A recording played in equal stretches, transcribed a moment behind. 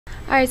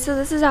Alright, so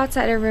this is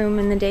outside our room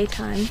in the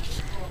daytime.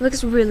 It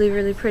looks really,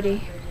 really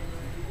pretty.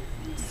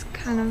 It's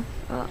kind of,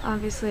 well,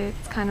 obviously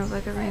it's kind of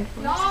like a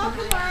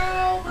rainforest.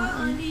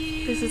 But,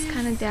 this is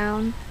kind of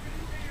down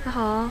the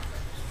hall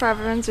for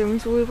everyone's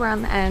rooms. We were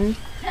on the end.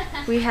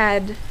 We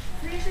had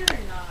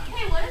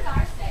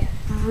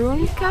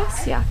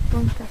Bruncas? Yeah,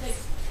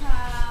 Bruncas.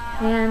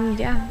 And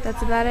yeah,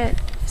 that's about it.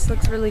 This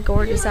looks really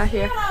gorgeous out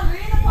here.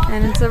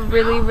 And it's a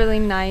really, really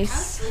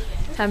nice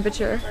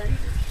temperature.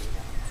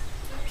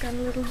 Got a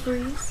little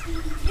breeze.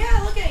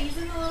 Yeah, look at it. He's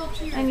in the little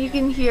tree. And you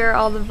can hear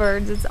all the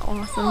birds. It's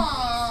awesome.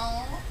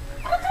 Oh,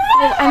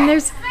 and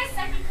there's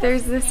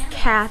this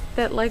cat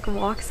that like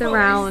walks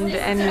around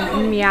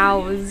and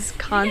meows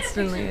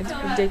constantly. It's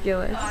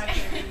ridiculous.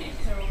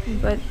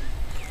 But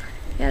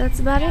yeah, that's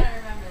about it.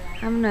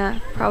 I'm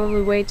gonna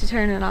probably wait to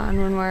turn it on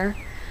when we're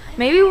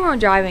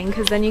driving,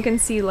 because then you can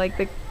see like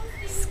the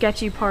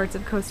sketchy parts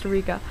of Costa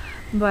Rica.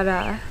 But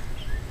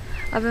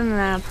other than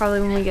that, probably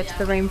when we get to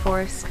the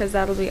rainforest, because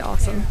that'll be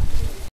awesome.